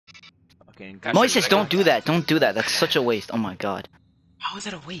fucking. Moises, don't do that. Don't do that. That's such a waste. Oh my god. How is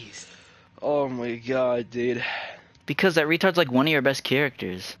that a waste? Oh my god, dude. Because that retard's like one of your best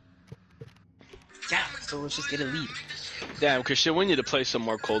characters. Yeah, so let's just get a lead. Damn, Christian, we need to play some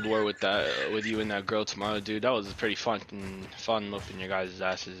more Cold War with you and that girl tomorrow, dude. That was pretty fun whooping your guys'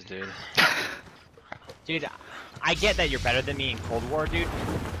 asses, dude. Dude, I get that you're better than me in Cold War, dude,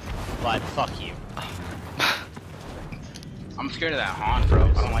 but fuck you. I'm scared of that Han, bro.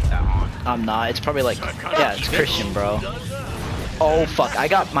 I don't like that Han. I'm not. It's probably like, yeah, it's Christian, bro. Oh fuck, I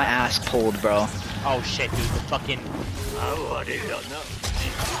got my ass pulled, bro. Oh shit, dude, the fucking.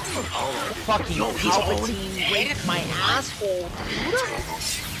 Fucking Palpatine raped my asshole.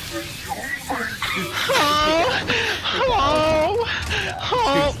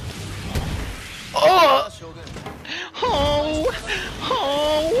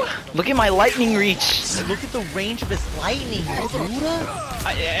 Look at my lightning reach. Look at the range of his lightning, dude.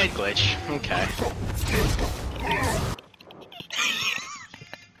 It glitch. Okay.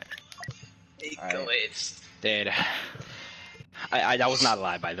 It glitched. Dude. That was not a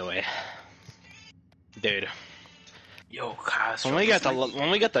lie, by the way. Dude. Yo, guys. When we get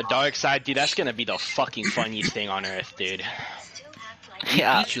the dark side, dude, that's gonna be the fucking funniest thing on earth, dude.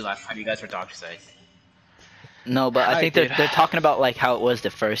 Yeah. I beat you last time you guys were dark side. No, but I think dude. they're talking about like how it was the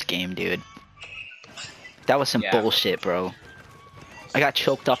first game, dude. That was some Yeah. bullshit, bro. I got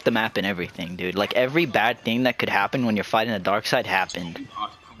choked off the map and everything, dude. Like every bad thing that could happen when you're fighting the dark side happened.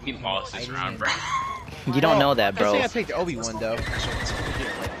 We lost this round, bro. You don't know that, I bro. think I picked Obi-Wan though. We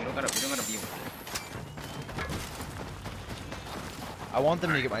don't gotta be. I want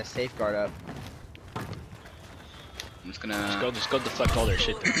them to get my safeguard up. I'm just gonna. Just go deflect all their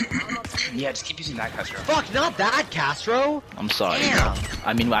shit. Yeah, just keep using that customer. Fuck, not that, Castro! I'm sorry, bro. Damn.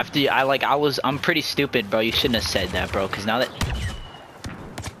 I mean, I'm pretty stupid, bro. You shouldn't have said that, bro. Cause now that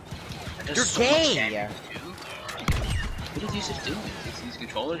You're gay! What does Yusuf do? His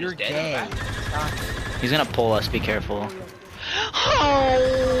controller You're just dead. gay. Stop it. he's gonna pull us, be careful.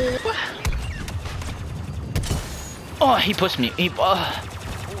 Oh, he pushed me.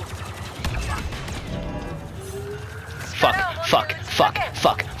 Fuck.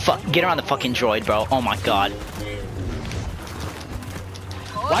 Get around the fucking droid, bro. Oh my god.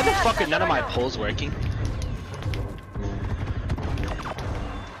 Why the fuck are none of my pulls working?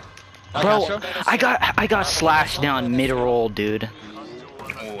 Bro, I got slashed down mid-roll, dude.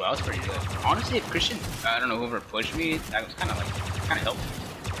 Oh, that was pretty good. Honestly, if Christian, I don't know, whoever pushed me, that was kind of helpful.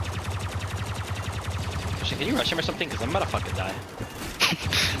 Christian, can you rush him or something? Cause I'm about to fucking die.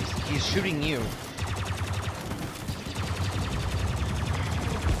 He's shooting you.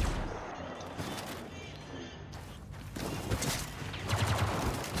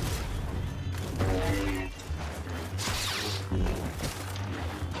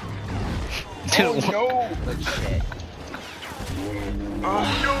 Dude, Oh no! Good shit. Oh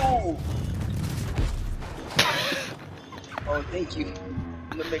no! Oh, thank you.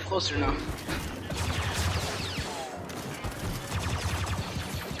 I'm a little bit closer now.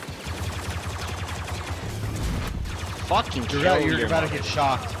 Fucking kill You're about to get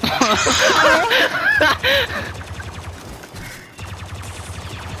shocked.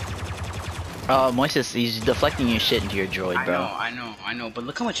 Moises, he's deflecting your shit into your droid, bro. I know, but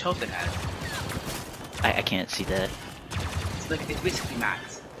look how much health it has. I can't see that. It's basically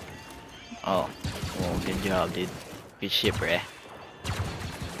max. Oh, well, good job, dude. Good shit, bruh.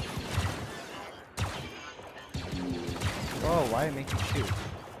 Bro, why did it make you shoot?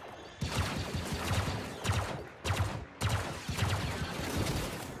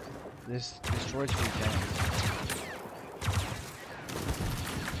 This droid's regen.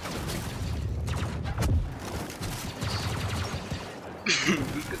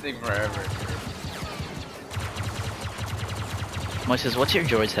 This could take forever. Moises, what's your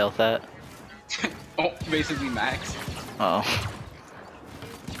droid's health at? Oh, basically max. Oh.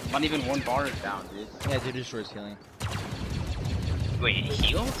 Not even one bar is down, dude. Yeah, dude, this droid's healing. Wait, it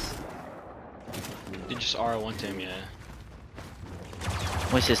heals? You just R1 to him, yeah.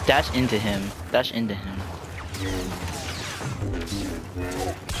 Moises, dash into him. Dash into him.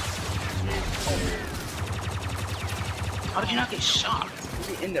 How did you not get shot?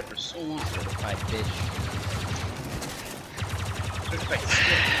 You've been in there for so long. Certified bitch. Certified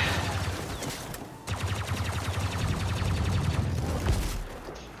stick.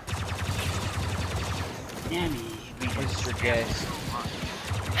 Damn it. Mr. Gay.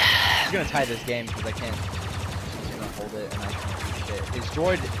 He's gonna tie this game because I can't. He's gonna hold it and I can't do shit. His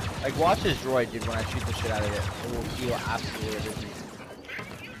droid, like watch his droid, dude. When I shoot the shit out of it, it will heal absolutely everything.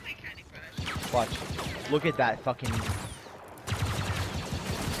 Watch. Look at that fucking.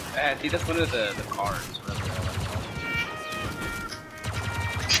 I think that's one of the cards.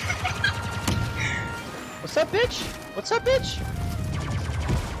 What's up, bitch? What's up, bitch?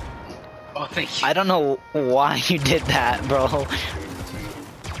 Oh, thank you. I don't know why you did that, bro.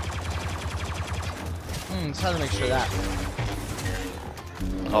 Just had to make sure that.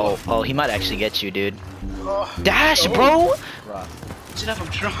 Oh, he might actually get you, dude. Oh, Dash, oh. bro! Bruh. Shut up, I'm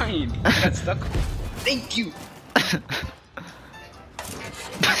trying. I got stuck. Thank you.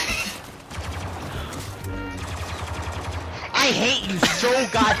 I hate you so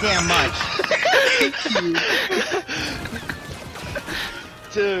goddamn much.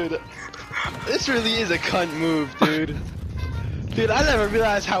 Dude, this really is a cunt move, dude. Dude, I never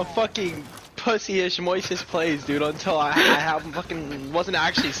realized how fucking pussy-ish Moises plays, dude, until I fucking wasn't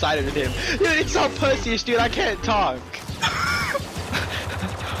actually sided with him. Dude, it's so pussy-ish, dude, I can't talk.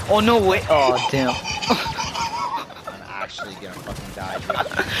 Oh, no way. Oh, damn. I'm actually gonna fucking die,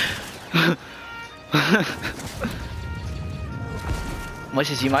 dude.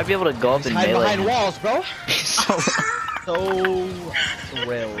 Moises, you might be able to go up and Hide melee. behind walls, bro. So, So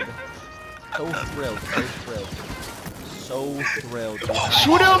thrilled. So thrilled. So thrilled. So thrilled. Dude.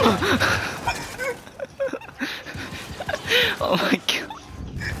 shoot him! Oh my god.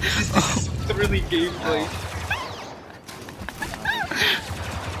 It's really gameplay.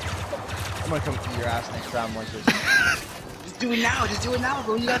 I'm gonna come kick your ass next round, Moises. Just do it now. Just do it now,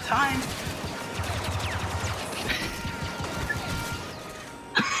 bro. You got time.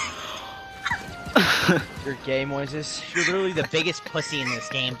 You're gay, Moises. You're literally the biggest pussy in this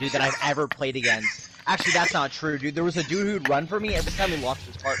game, dude, that I've ever played against. Actually, that's not true, dude. There was a dude who'd run for me every time he lost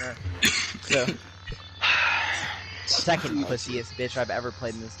his partner. So, second pussiest bitch I've ever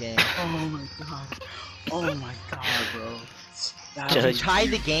played in this game. Oh my god. Oh my god, bro. You tie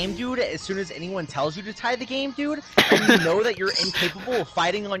the game, dude, as soon as anyone tells you to tie the game, dude, and you know that you're incapable of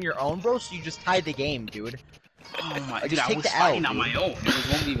fighting on your own, bro, so you just tie the game, dude. Oh my, Like, dude, I take was the L, fighting on dude. my own. It was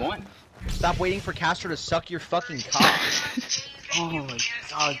 1v1. Stop waiting for Castro to suck your fucking cock. Oh my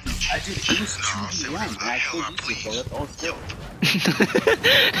god, dude. I did it was 2v1 and I killed you, bro. That's all skill.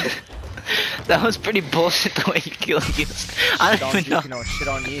 That was pretty bullshit the way you killed you. I don't even know. No shit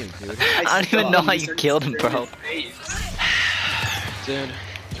on you, dude. I don't even know how you killed him, bro. Dude.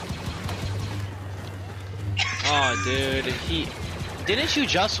 Oh, dude, didn't you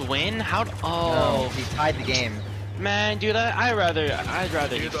just win? How? No, Oh, he tied the game. man, dude, I'd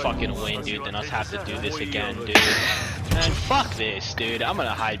rather you fucking win, dude, than us have to do this again, dude. Man, fuck this, dude. I'm gonna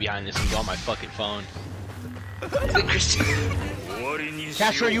hide behind this and go on my fucking phone.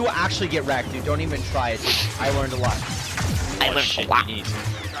 Castro, you will actually get wrecked, dude. Don't even try it, dude. I learned a lot. I Oh, learned shit, a lot. you need.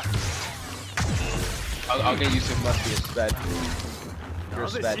 I'll get used to it. Must be a sped. You're a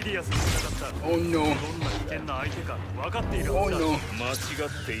sped. Oh no. Oh no.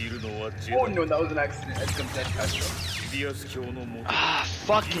 Oh no, that was an accident. That's some dead Castro. Ah,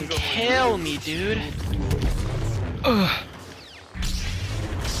 fucking kill me, dude.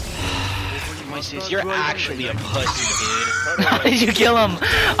 Moises, you're actually a pussy, dude. How did you kill him?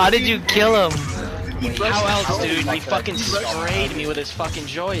 How did you kill him? How else, dude? He fucking sprayed me with his fucking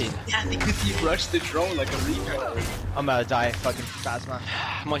joy. Yeah, because he rushed the drone like a retard. I'm gonna die, fucking Phasma.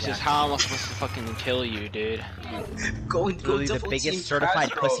 Moises, how am I supposed to fucking kill you, dude? Go Literally the double biggest team certified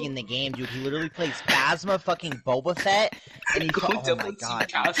Castro. pussy in the game, dude. He literally plays Phasma fucking Boba Fett, and he Go oh double my team god,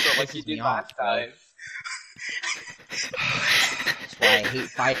 Castro like you pisses me did off, last bro. time. That's why I hate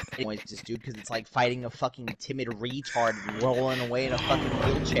fighting with this dude, because it's like fighting a fucking timid retard rolling away in a fucking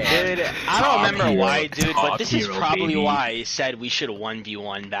wheelchair. Dude, I don't remember hero. why, dude, but Top this is hero, probably baby. why I said we should have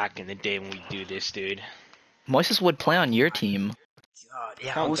 1v1 back in the day when we do this, dude. Moises would play on your team. God,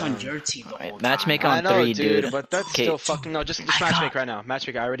 yeah, I was on your team the whole Alright, matchmake time. on I know, 3, dude. but that's Okay. still fucking no. Just matchmake right now.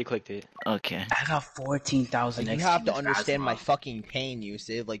 Matchmake, I already clicked it. Okay. I got 14,000 Like, you have to understand my fucking pain,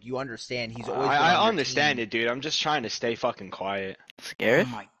 Yusuf. Like, you understand, he's always been on I your understand team. it, dude. I'm just trying to stay fucking quiet. Oh Scared?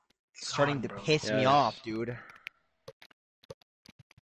 my It's starting to God, bro. piss me Yeah. off, dude.